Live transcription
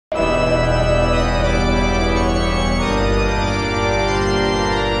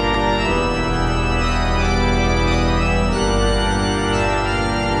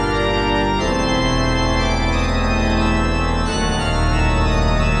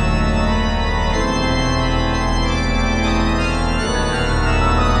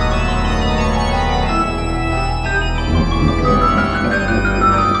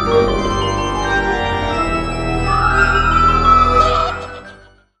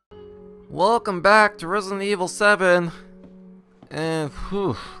Welcome back to Resident Evil 7. And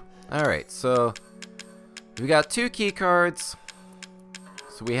whew. Alright, so we got 2 key cards.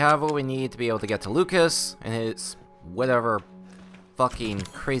 So we have what we need to be able to get to Lucas and his whatever fucking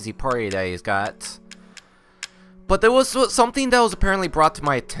crazy party that he's got. But there was something that was apparently brought to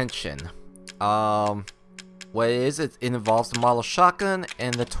my attention. What it is, it involves the model shotgun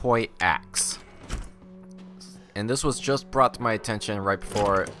and the toy axe. And this was just brought to my attention right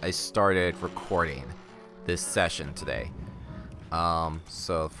before I started recording this session today.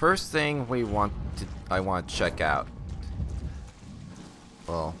 So first thing I want to check out.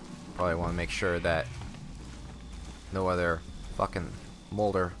 Well, probably want to make sure that no other fucking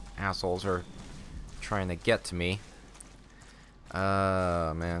molder assholes are trying to get to me.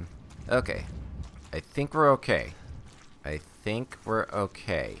 Man. Okay. I think we're okay.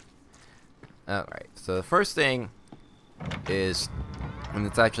 Alright, so the first thing is, and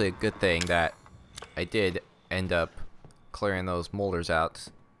it's actually a good thing that I did end up clearing those molders out,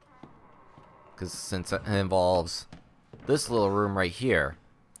 because since it involves this little room right here.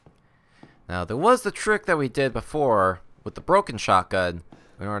 Now, there was the trick that we did before with the broken shotgun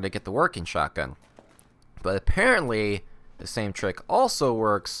in order to get the working shotgun. But apparently, the same trick also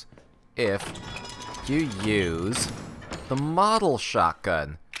works if you use the model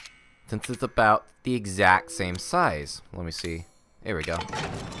shotgun, since it's about the exact same size. Let me see. There we go.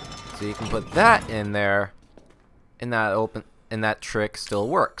 So you can put that in there, and that trick still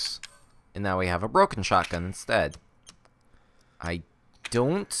works. And now we have a broken shotgun instead. I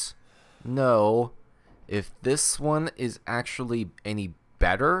don't know if this one is actually any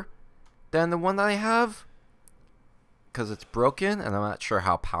better than the one that I have, because it's broken, and I'm not sure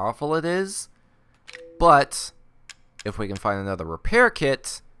how powerful it is. But if we can find another repair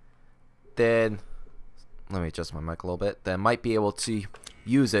kit, then let me adjust my mic a little bit. Then I might be able to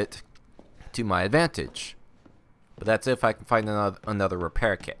use it to my advantage. But that's if I can find another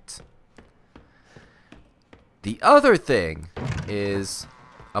repair kit. The other thing is,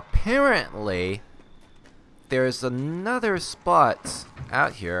 apparently there's another spot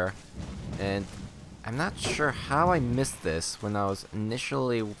out here, and I'm not sure how I missed this when I was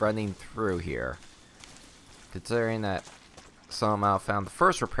initially running through here, considering that somehow found the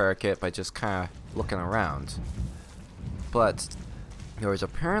first repair kit by just kind of looking around. But there was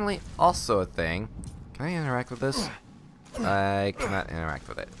apparently also a thing. Can I interact with this? I cannot interact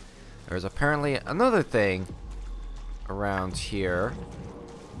with it. There's apparently another thing around here.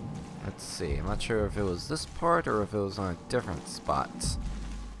 Let's see. I'm not sure if it was this part or if it was on a different spot.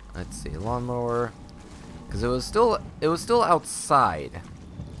 Let's see. Lawnmower. Because it was still outside.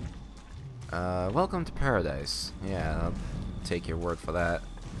 Welcome to paradise. Yeah, I'll take your word for that.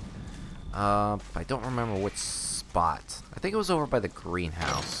 I don't remember which spot. I think it was over by the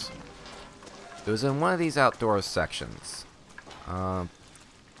greenhouse. It was in one of these outdoor sections. Cause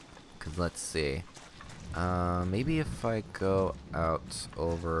let's see. Maybe if I go out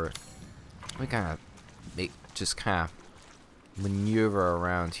over, we just kind of maneuver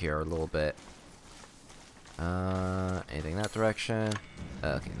around here a little bit. Anything in that direction?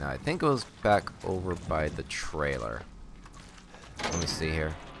 Okay, now I think it was back over by the trailer. Let me see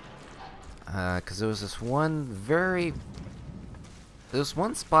here. Cause there was this one there's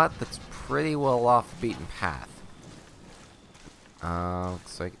one spot that's pretty well off the beaten path.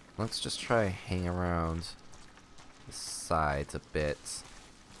 Looks like, let's just try hang around the sides a bit.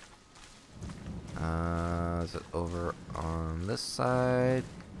 Is it over on this side?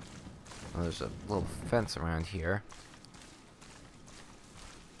 Oh, there's a little fence around here.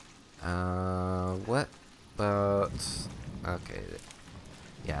 What about... Okay.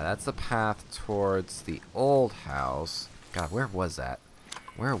 Yeah, that's the path towards the old house. God, where was that?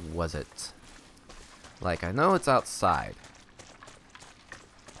 Where was it? Like, I know it's outside.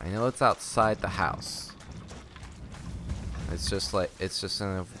 I know it's outside the house. It's just like, it's just in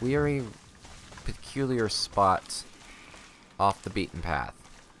a very peculiar spot off the beaten path.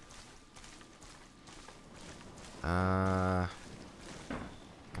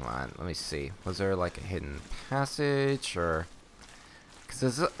 Come on, let me see. Was there like a hidden passage, or...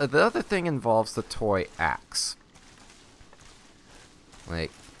 Because the other thing involves the toy axe.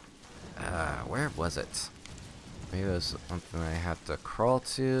 Like, where was it? Maybe it was something I had to crawl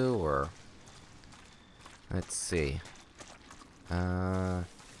to, or... Let's see. Because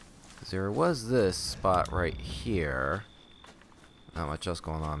there was this spot right here. Not much else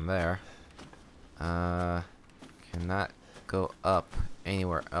going on there. Cannot go up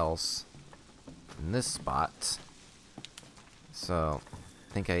anywhere else in this spot. So,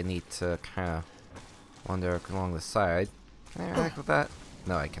 I think I need to kind of wander along the side. Can I interact with that?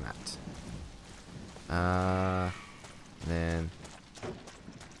 No, I cannot. Then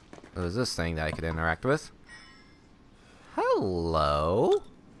what was this thing that I could interact with? Hello?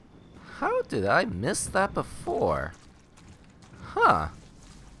 How did I miss that before? Huh.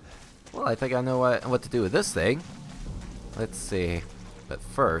 Well, I think I know what to do with this thing. Let's see. But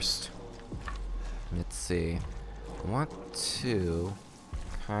first, let's see. I want to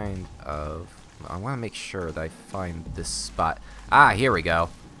I want to make sure that I find this spot. Ah, here we go.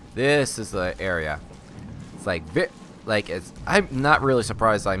 This is the area. It's like I'm not really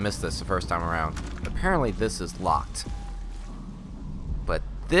surprised I missed this the first time around. Apparently this is locked. But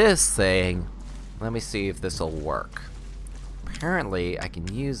this thing, let me see if this will work. Apparently I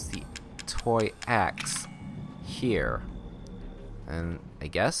can use the toy axe here. And I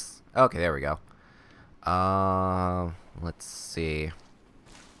guess? Okay, there we go. Let's see.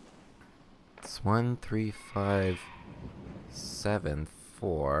 It's 1, 3, 5, 7,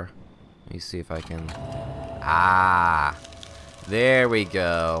 4. Let me see if I can... Ah! There we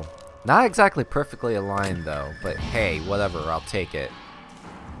go. Not exactly perfectly aligned though, but hey, whatever, I'll take it.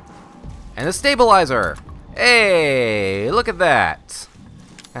 And a stabilizer! Hey, look at that!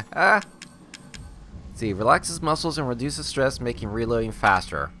 Haha. See, relaxes muscles and reduces stress, making reloading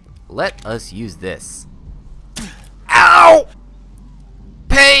faster. Let us use this. Ow!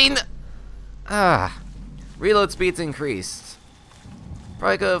 Pain! Ah. Reload speed's increased.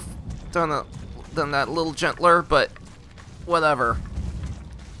 Probably could have done that a little gentler, but whatever.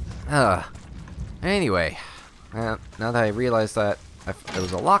 Anyway, now that I realized that there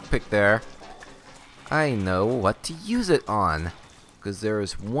was a lockpick there, I know what to use it on. Because there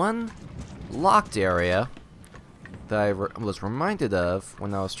is one locked area that I was reminded of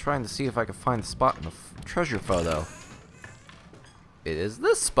when I was trying to see if I could find the spot in the treasure photo. It is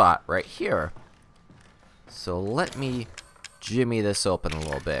this spot right here. So let me jimmy this open a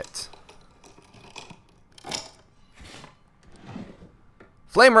little bit.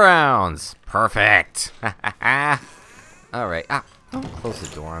 Flame rounds! Perfect! Alright. Ah, don't close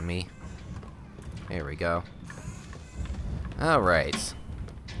the door on me. There we go. Alright.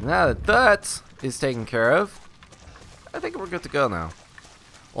 Now that that is taken care of, I think we're good to go now.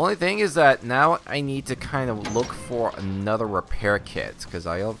 Only thing is that now I need to kind of look for another repair kit, because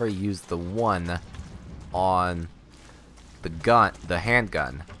I already used the one on the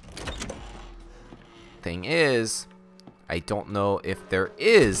handgun. Thing is, I don't know if there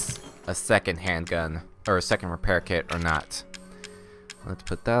is a second handgun or a second repair kit or not. Let's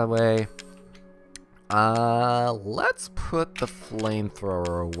put that away. Let's put the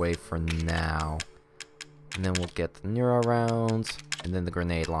flamethrower away for now. And then we'll get the neuro rounds and then the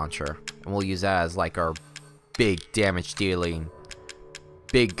grenade launcher. And we'll use that as like our big damage dealing,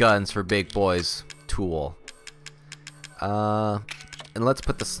 big guns for big boys tool. And let's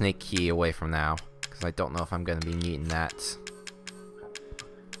put the snake key away from now, because I don't know if I'm going to be needing that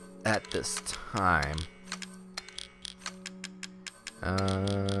at this time.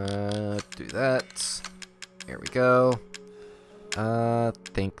 Do that. Here we go.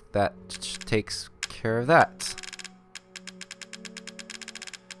 Think that takes care of that.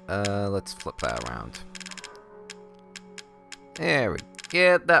 Let's flip that around. There we go.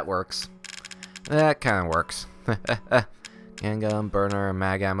 Yeah, that works. That kind of works. Handgun, burner, and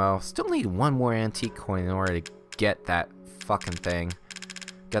mag ammo. Still need one more antique coin in order to get that fucking thing.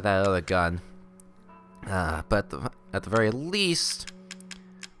 Get that other gun. But at the very least,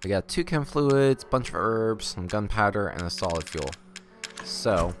 we got 2 chem fluids, bunch of herbs, some gunpowder, and a solid fuel.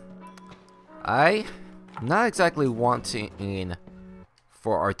 So, I'm not exactly wanting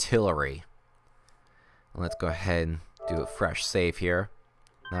for artillery. Let's go ahead and do a fresh save here.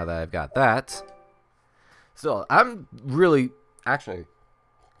 Now that I've got that. So, I'm really, actually,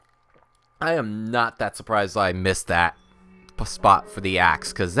 I am not that surprised I missed that spot for the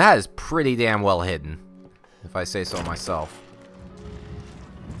axe, because that is pretty damn well hidden, if I say so myself.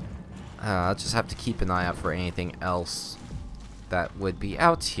 I'll just have to keep an eye out for anything else that would be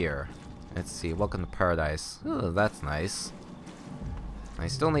out here. Let's see, welcome to paradise. Oh, that's nice. I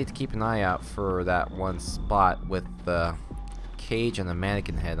still need to keep an eye out for that one spot with the cage and the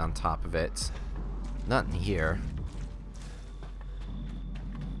mannequin head on top of it. Nothing here.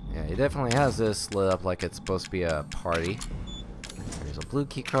 Yeah, he definitely has this lit up like it's supposed to be a party. There's a blue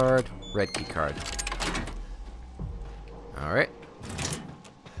key card, red key card. Alright.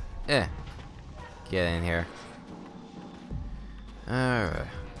 Get in here. Alright.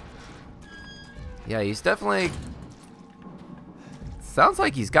 Yeah, he's definitely... Sounds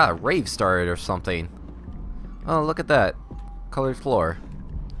like he's got a rave started or something. Oh, look at that. Colored floor.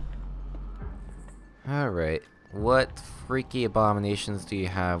 Alright. What freaky abominations do you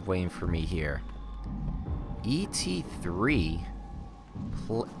have waiting for me here? ET3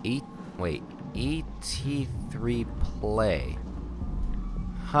 wait, ET3 play.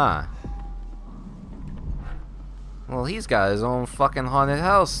 Huh. Well, he's got his own fucking haunted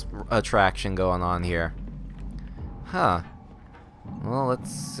house attraction going on here. Huh. Well, let's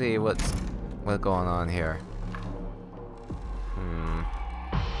see what's going on here.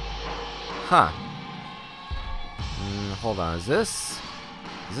 Huh. Hold on, is this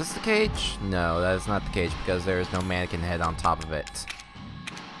the cage? No, that is not the cage because there is no mannequin head on top of it.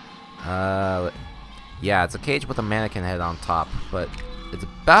 Yeah, it's a cage with a mannequin head on top, but it's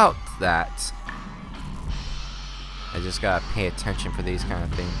about that. I just gotta pay attention for these kind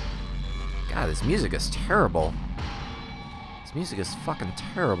of things. God, this music is terrible. This music is fucking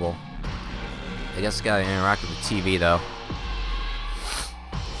terrible. I guess I gotta interact with the TV though.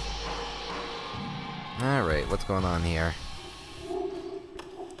 Alright, what's going on here?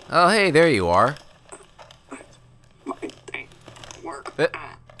 Oh, hey, there you are.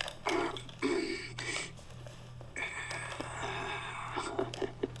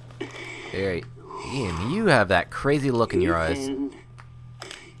 There, Ian, you have that crazy look in your eyes.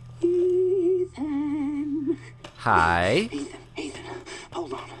 Ethan. Hi. Ethan,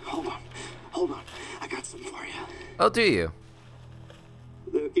 hold on. I got something for you. Oh, do you?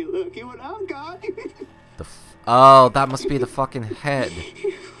 Looky what I've got. Oh, that must be the fucking head.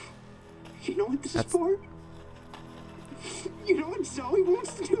 You know what this is for? You know what Zoe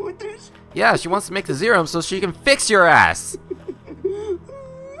wants to do with this? Yeah, she wants to make the serum so she can fix your ass.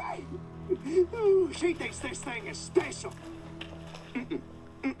 She thinks this thing is special.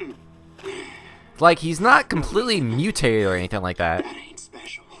 Like, he's not completely mutated or anything like that. That ain't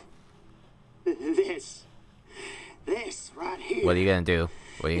special. This right here. What are you gonna do?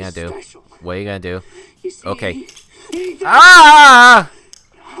 What are you gonna do? Special. What are you gonna do? You see, Okay. Ethan, Ah!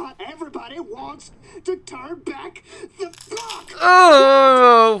 not everybody wants to turn back the clock.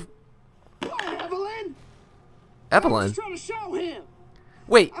 Oh! What, Evelyn? I'm Evelyn? just trying to show him.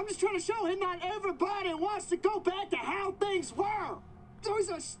 Wait. I'm just trying to show him not everybody wants to go back to how things were. There's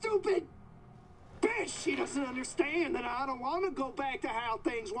a stupid bitch. She doesn't understand that I don't want to go back to how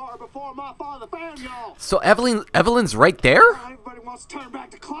things were before my father found y'all. So Evelyn's right there? Not everybody wants to turn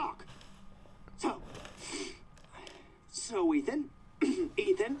back the clock. So Ethan,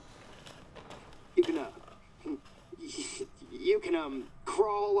 you can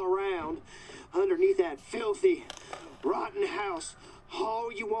crawl around underneath that filthy, rotten house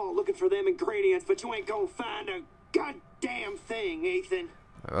all you want looking for them ingredients, but you ain't gonna find a goddamn thing, Ethan.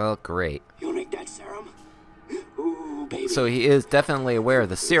 Well, great. You'll need that serum. Ooh, baby. So he is definitely aware of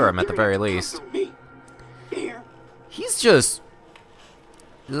the serum at the very least. He's just...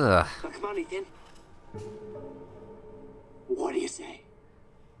 Ugh. Now, come on, Ethan. What do you say?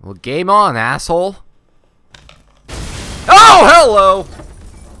 Well, game on, asshole. Oh, hello!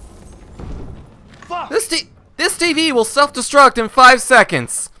 Fuck! This TV will self-destruct in 5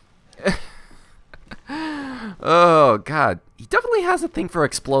 seconds. Oh, God. He definitely has a thing for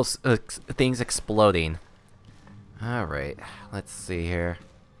things exploding. Alright, let's see here.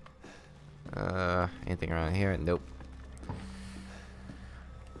 Anything around here? Nope.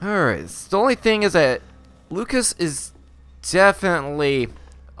 Alright, so the only thing is that Lucas is definitely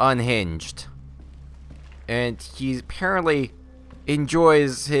unhinged. And he apparently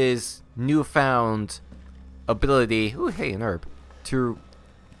enjoys his newfound ability, ooh, hey, an herb, to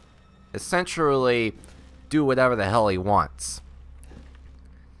essentially do whatever the hell he wants.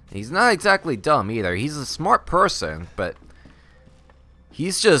 He's not exactly dumb either. He's a smart person, but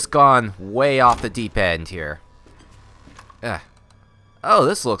he's just gone way off the deep end here. Oh,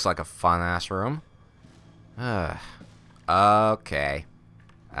 this looks like a fun-ass room. Okay.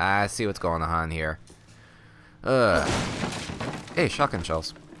 I see what's going on here. Hey, shotgun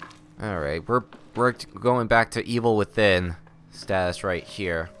shells. Alright, we're going back to Evil Within status right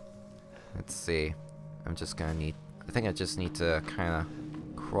here. Let's see. I think I just need to kind of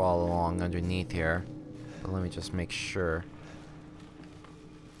crawl along underneath here. But let me just make sure.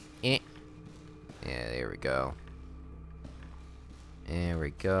 Yeah, there we go. There we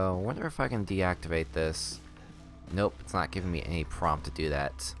go. Wonder if I can deactivate this. Nope, it's not giving me any prompt to do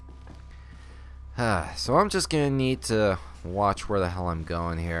that. So I'm just gonna need to watch where the hell I'm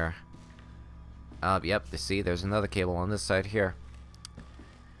going here. Yep, you see, there's another cable on this side here.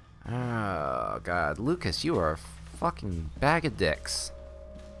 Oh, God. Lucas, you are a fucking bag of dicks.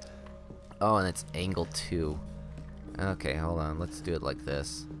 Oh, and it's angle 2. Okay, hold on. Let's do it like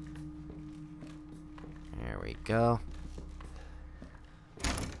this. There we go.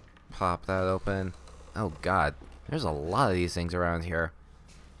 Pop that open. Oh, God. There's a lot of these things around here.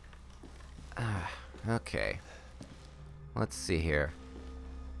 Okay. Let's see here.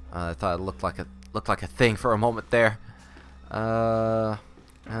 I thought it looked like a thing for a moment there.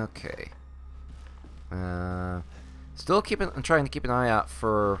 Okay. Still I'm trying to keep an eye out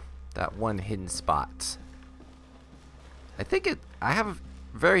for that one hidden spot. I have a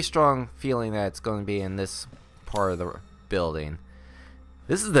very strong feeling that it's going to be in this part of the building.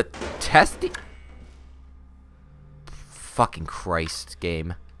 This is the testing. Fucking Christ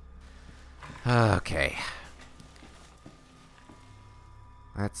game. Okay.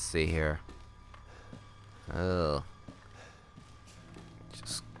 Let's see here. Oh.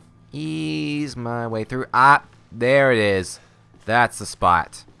 Just ease my way through. Ah, there it is. That's the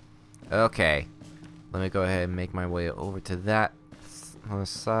spot. Okay. Let me go ahead and make my way over to that other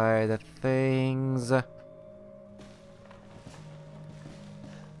side of things.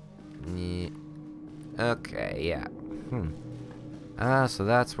 Okay, yeah. So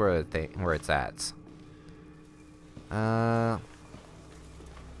that's where it's at. God,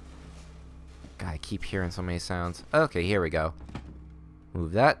 I keep hearing so many sounds. Okay, here we go.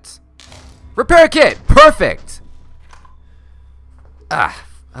 Move that. Repair kit! Perfect! Ah,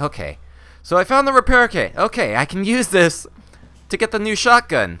 okay. So I found the repair kit. Okay, I can use this to get the new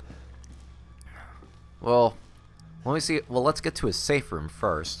shotgun. Well, let me see. Well, let's get to his safe room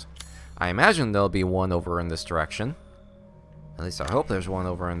first. I imagine there'll be one over in this direction. At least I hope there's one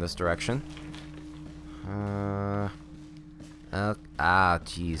over in this direction.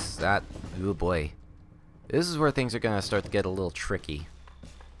 Jeez, that. Oh boy, this is where things are gonna start to get a little tricky.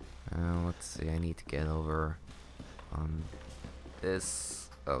 Let's see. I need to get over on this.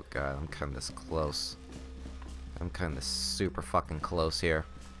 Oh god, I'm kind of this close. I'm kind of super fucking close here.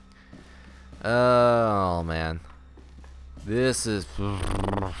 Oh man, this is.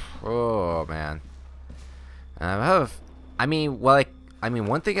 Oh man. I mean,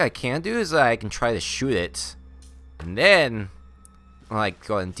 one thing I can do is I can try to shoot it, and then like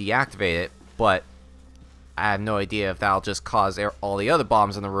go and deactivate it. But I have no idea if that'll just cause all the other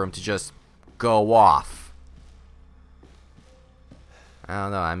bombs in the room to just go off. I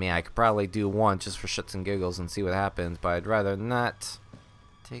don't know. I mean, I could probably do one just for shits and giggles and see what happens, but I'd rather not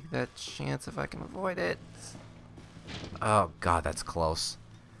take that chance if I can avoid it. Oh god, that's close.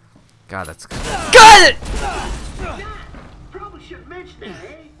 God, that's got it. Probably should mention that,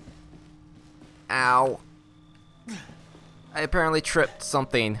 eh? Ow. I apparently tripped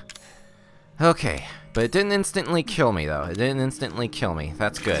something. Okay, but it didn't instantly kill me though. It didn't instantly kill me.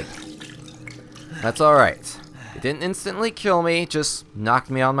 That's good. That's alright. It didn't instantly kill me, just knocked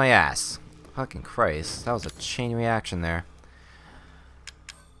me on my ass. Fucking Christ. That was a chain reaction there.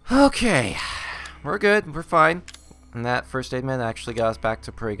 Okay. We're good. We're fine. And that first aid med actually got us back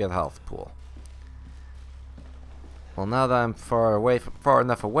to a pretty good health pool. Well, now that I'm far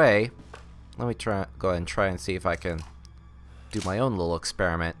enough away, let me go ahead and try and see if I can do my own little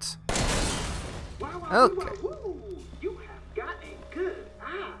experiment. Okay. You have got a good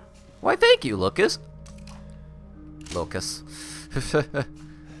eye. Why, thank you, Lucas.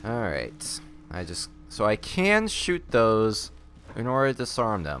 Alright. So I can shoot those in order to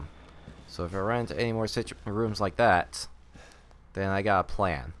disarm them. So if I run into any more rooms like that, then I got a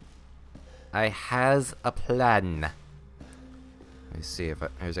plan. I has a plan. Let me see if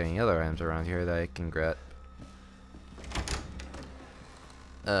there's any other items around here that I can get.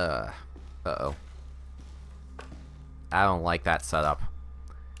 Uh-oh. I don't like that setup.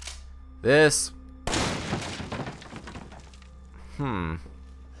 This.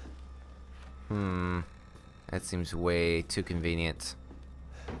 That seems way too convenient.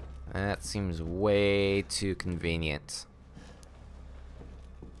 That seems way too convenient.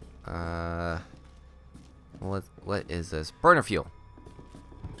 What is this? Burner fuel.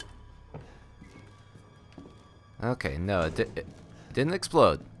 Okay, no, it didn't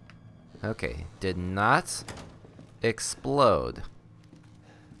explode. Okay, did not explode.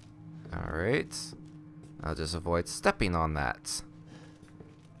 Alright. I'll just avoid stepping on that.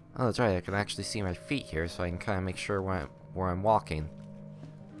 Oh, that's right, I can actually see my feet here, so I can kind of make sure where I'm walking.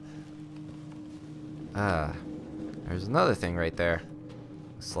 There's another thing right there.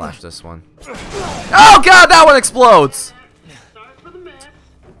 Slash this one. Oh god, that one explodes!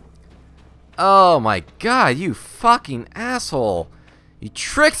 Oh my god, you fucking asshole! You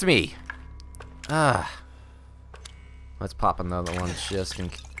tricked me! Let's pop another one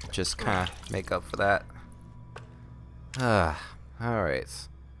just kind of make up for that. Alright.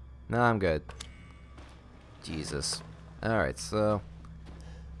 Now I'm good. Jesus. Alright, so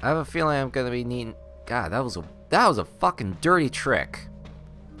I have a feeling I'm gonna be needing. God, that was a fucking dirty trick.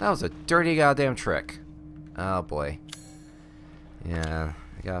 That was a dirty goddamn trick. Oh boy. Yeah,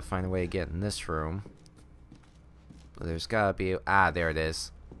 I gotta find a way to get in this room. There's gotta be... Ah, there it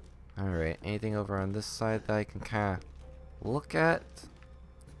is. Alright, anything over on this side that I can kind of look at?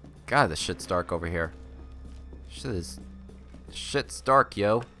 God, this shit's dark over here. Shit's dark,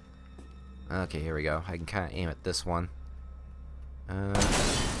 yo. Okay, here we go. I can kind of aim at this one. Careful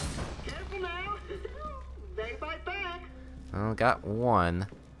now. They fight back. Well, got one.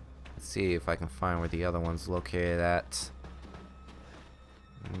 Let's see if I can find where the other one's located at.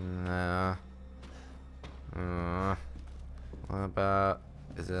 What about...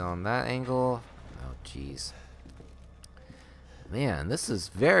 Is it on that angle? Oh, jeez. Man, this is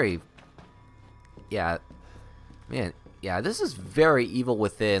very... Yeah. Man, yeah, this is very Evil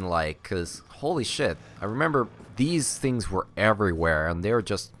Within, like, because, holy shit. I remember these things were everywhere, and they were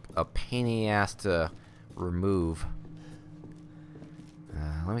just a pain in the ass to remove.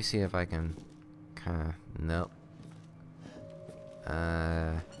 Let me see if I can kind of... Nope.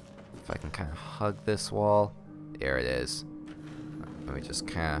 If I can kind of hug this wall. There it is. Let me just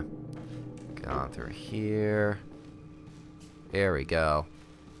kind of get on through here. There we go.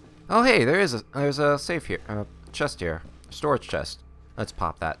 Oh, hey, there's a safe here, chest here, storage chest. Let's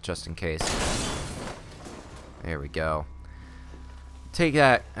pop that just in case. There we go. Take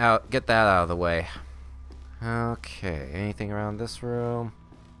that out, get that out of the way. Okay, anything around this room?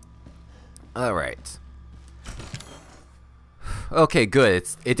 All right. Okay, good.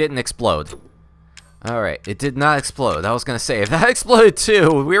 It didn't explode. All right, it did not explode. I was gonna say if that exploded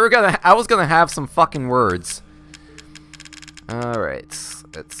too, I was gonna have some fucking words. All right,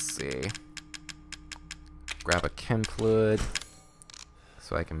 let's see. Grab a chem fluid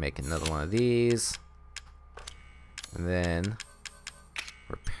so I can make another one of these, and then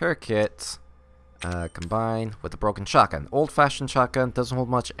repair kit. Combined with the broken shotgun. Old-fashioned shotgun doesn't hold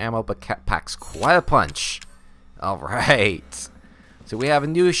much ammo, but packs quite a punch. All right. So we have a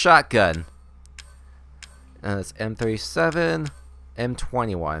new shotgun. It's M37,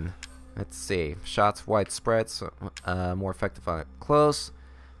 M21. Let's see. Shots widespread, so more effective on close.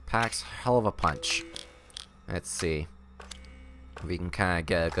 Packs hell of a punch. Let's see. We can kind of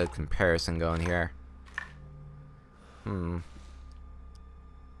get a good comparison going here.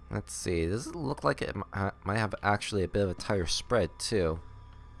 Let's see. Does it look like it might have actually a bit of a tighter spread too?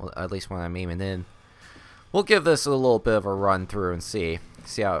 Well, at least when I'm aiming in. We'll give this a little bit of a run through and see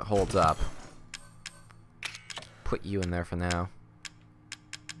how it holds up. Put you in there for now.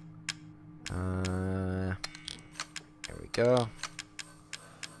 There we go.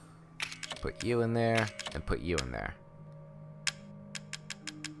 Put you in there and put you in there.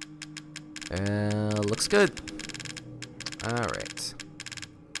 Looks good. All right.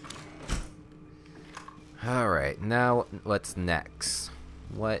 Alright, now what's next?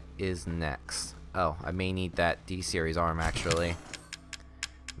 What is next? Oh, I may need that D-series arm actually.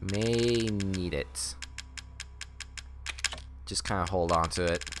 May need it. Just kind of hold on to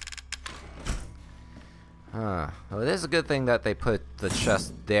it. Well, it is a good thing that they put the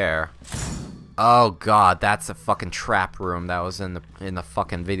chest there. Oh god, that's a fucking trap room that was in the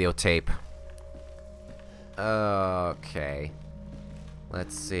fucking videotape. Okay.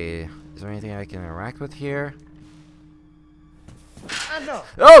 Let's see. Is there anything I can interact with here? I know.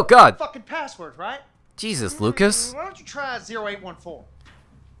 Oh god! Fucking password, right? Jesus, Lucas. Why don't you try 0814?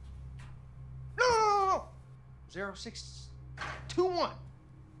 No! 0621.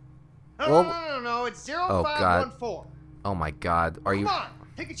 No, it's 0514. Oh my god. Are you... Come on,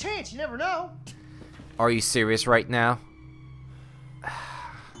 take a chance, you never know. Are you serious right now?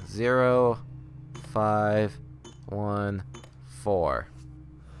 0514.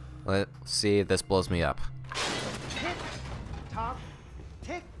 Let's see if this blows me up. Tick, tock,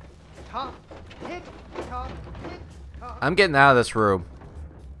 tick, tock, tick, tock, tick, tock. I'm getting out of this room.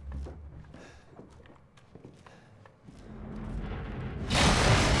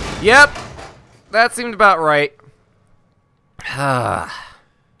 Yep! That seemed about right. That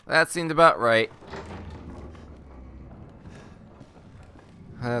seemed about right.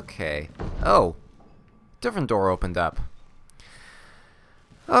 Okay. Oh. Different door opened up.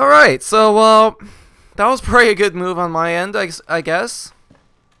 Alright, so, that was probably a good move on my end, I guess.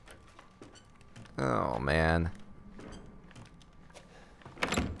 Oh, man.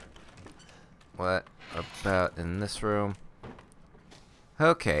 What about in this room?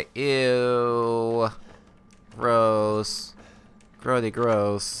 Okay, ew. Gross. Grody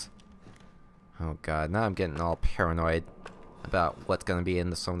gross. Oh god, now I'm getting all paranoid about what's gonna be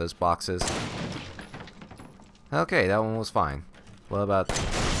in some of those boxes. Okay, that one was fine. What about...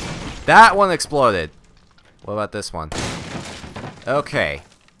 That one exploded! What about this one? Okay.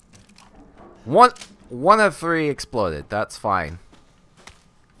 One of three exploded. That's fine.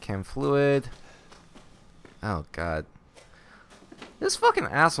 Chem fluid. Oh god. This fucking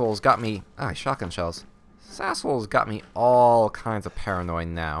asshole's got me. Ah, shotgun shells. This asshole's got me all kinds of paranoid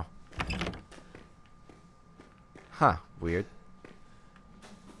now. Huh, weird.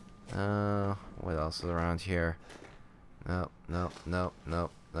 What else is around here? Nope, nope, nope,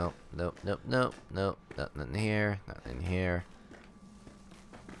 nope, nope, nope, nope, nope, nope, nothing here, nothing here.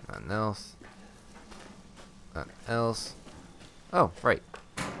 Nothing else. Nothing else. Oh, right.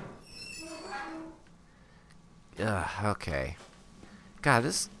 Ugh, okay. God,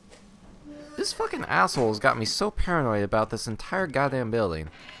 this fucking asshole's got me so paranoid about this entire goddamn building.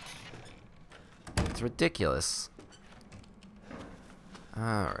 It's ridiculous.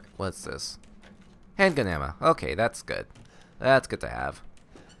 Alright, what's this? Handgun ammo. Okay, that's good. That's good to have.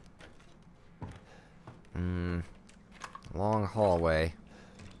 Long hallway.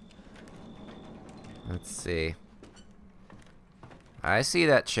 Let's see. I see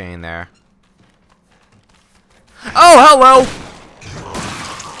that chain there. Oh, hello!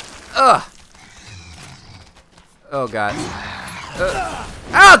 Ugh! Oh, God.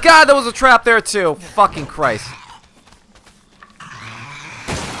 Oh, God, there was a trap there, too! Fucking Christ.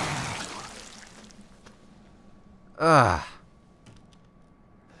 Ugh.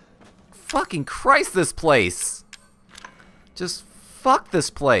 Fucking Christ, this place! Just fuck this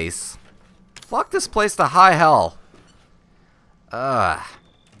place. Fuck this place to high hell. Ugh.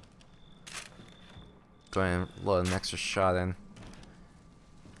 Go ahead and load an extra shot in.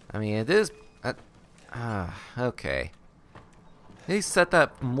 I mean, it is... okay. They set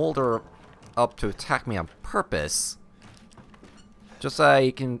that molder up to attack me on purpose. Just so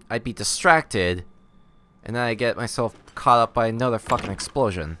I'd be distracted, and then I get myself caught up by another fucking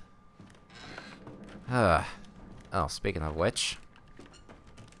explosion. Oh, speaking of which.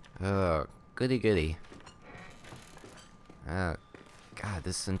 Oh, goody goody. God,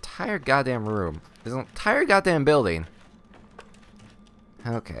 this entire goddamn room. This entire goddamn building.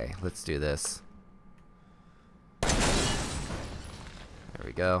 Okay, let's do this. There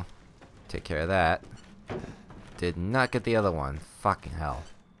we go. Take care of that. Did not get the other one. Fucking hell.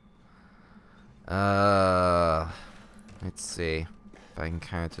 Let's see. If I can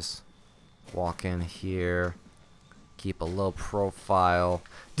kind of just walk in here. Keep a low profile.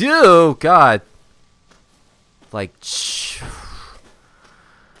 Dude, God. Like,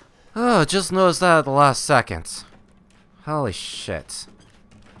 oh, just noticed that at the last second. Holy shit.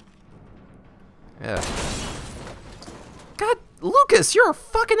 Yeah. God, Lucas, you're a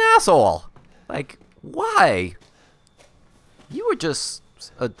fucking asshole. Like, why? You were just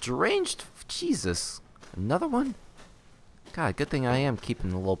a deranged... Jesus. Another one? God, good thing I am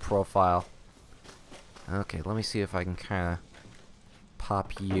keeping the low profile. Okay, let me see if I can kind of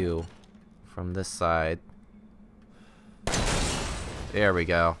pop you from this side. There we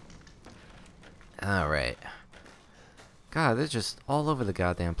go. Alright. God, they're just all over the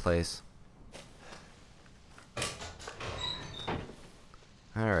goddamn place.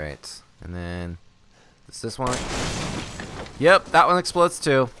 Alright. And then... is this one? Yep, that one explodes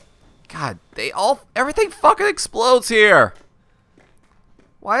too. God, everything fucking explodes here!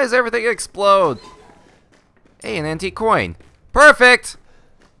 Why does everything explode? Hey, an antique coin. Perfect!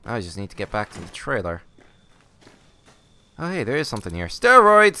 I just need to get back to the trailer. Oh, hey, there is something here.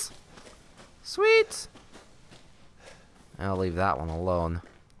 Steroids! Sweet! I'll leave that one alone.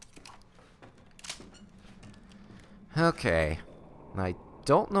 Okay. I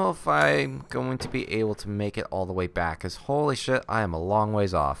don't know if I'm going to be able to make it all the way back, because holy shit, I am a long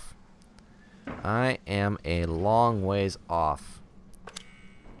ways off. I am a long ways off.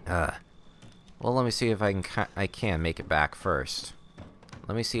 Well, let me see if I can make it back first.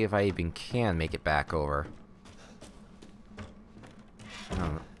 Let me see if I even can make it back over.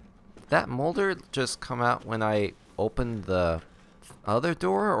 That molder just come out when I opened the other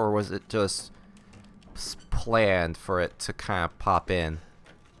door, or was it just planned for it to kind of pop in?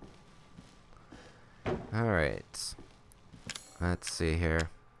 Alright. Let's see here.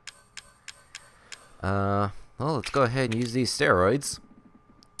 Well, let's go ahead and use these steroids.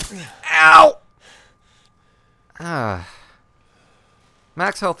 Ow!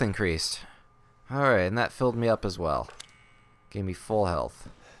 Max health increased. Alright, and that filled me up as well. Gave me full health.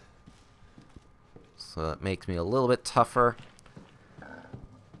 So that makes me a little bit tougher.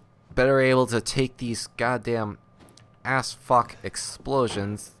 Better able to take these goddamn ass fuck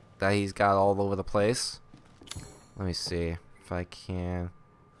explosions that he's got all over the place. Let me see if I can.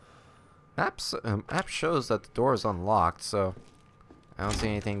 App shows that the door is unlocked, so I don't see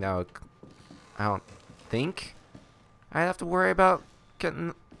anything that would. I don't think I'd have to worry about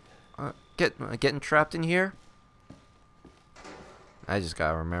getting trapped in here. I just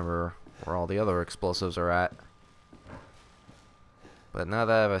gotta remember where all the other explosives are at. But now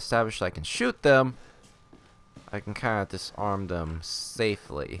that I've established I can shoot them, I can kind of disarm them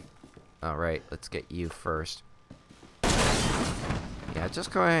safely. Alright, let's get you first. Yeah,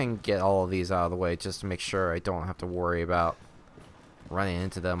 just go ahead and get all of these out of the way just to make sure I don't have to worry about running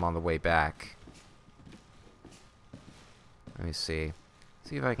into them on the way back. Let me see.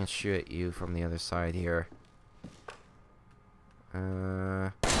 See if I can shoot at you from the other side here.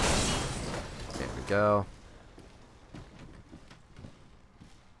 There we go.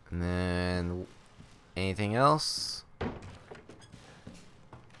 And then anything else?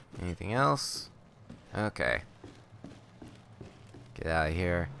 Anything else? Okay. Get out of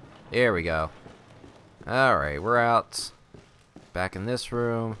here. There we go. Alright, we're out. Back in this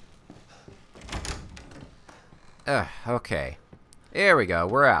room. Okay. There we go,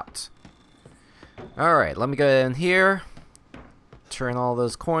 we're out. Alright, let me go in here. Turn all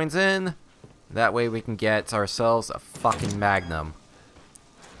those coins in. That way we can get ourselves a fucking magnum.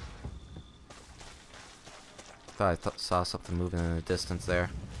 Thought I saw something moving in the distance there.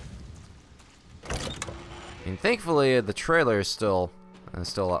 And thankfully the trailer is still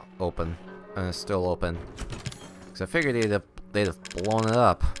open. Still open. Because I figured they'd have blown it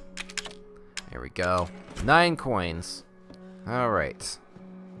up. There we go. 9 coins. Alright.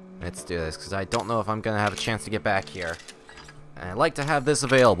 Let's do this, because I don't know if I'm going to have a chance to get back here. And I'd like to have this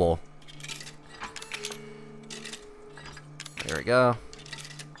available. There we go.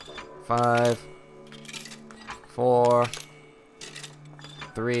 5, 4,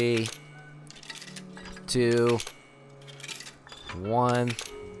 3, 2, 1.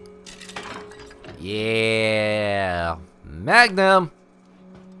 Yeah! Magnum!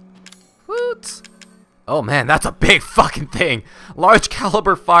 Woot! Oh man, that's a big fucking thing! Large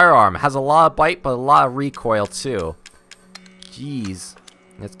caliber firearm. Has a lot of bite, but a lot of recoil too. Jeez.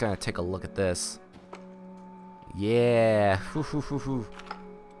 Let's kind of take a look at this. Yeah.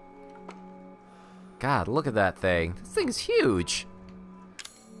 God, look at that thing. This thing's huge.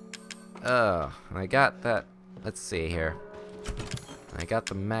 Oh, and I got that. Let's see here. I got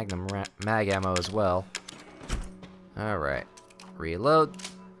the Magnum mag ammo as well. Alright. Reload.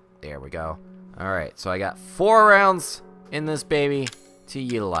 There we go. Alright, so I got 4 rounds in this baby to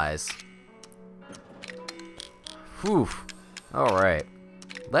utilize. Whew. Alright.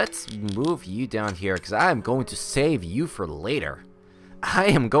 Let's move you down here, because I am going to save you for later. I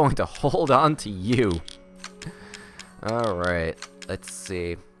am going to hold on to you. Alright. Let's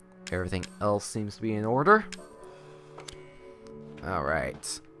see. Everything else seems to be in order.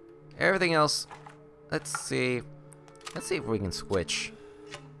 Alright. Everything else. Let's see. Let's see if we can switch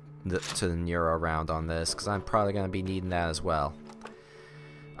to the Neuro round on this, because I'm probably going to be needing that as well.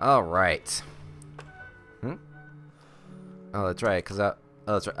 Alright. Oh, that's right, because I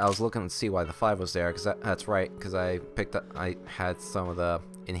was looking to see why the 5 was there, because that's right, because I had some of the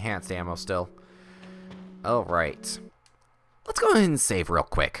enhanced ammo still. Alright. Let's go ahead and save real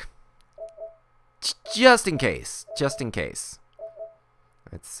quick. Just in case. Just in case.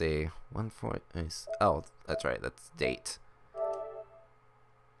 Let's see. 1-4. Oh, that's right. That's date.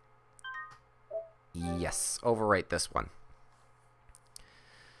 Yes. Overwrite this one.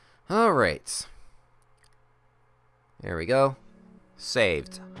 Alright. There we go.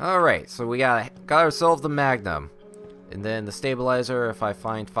 Saved. Alright, so we got ourselves the Magnum. And then the stabilizer, if I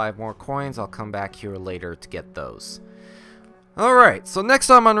find 5 more coins, I'll come back here later to get those. Alright, so next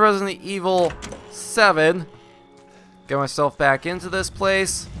time on Resident Evil 7, get myself back into this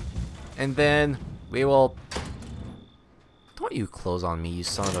place, and then we will... Don't you close on me, you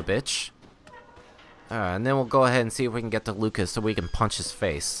son of a bitch. Alright, and then we'll go ahead and see if we can get to Lucas so we can punch his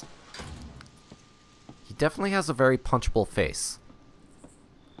face. He definitely has a very punchable face.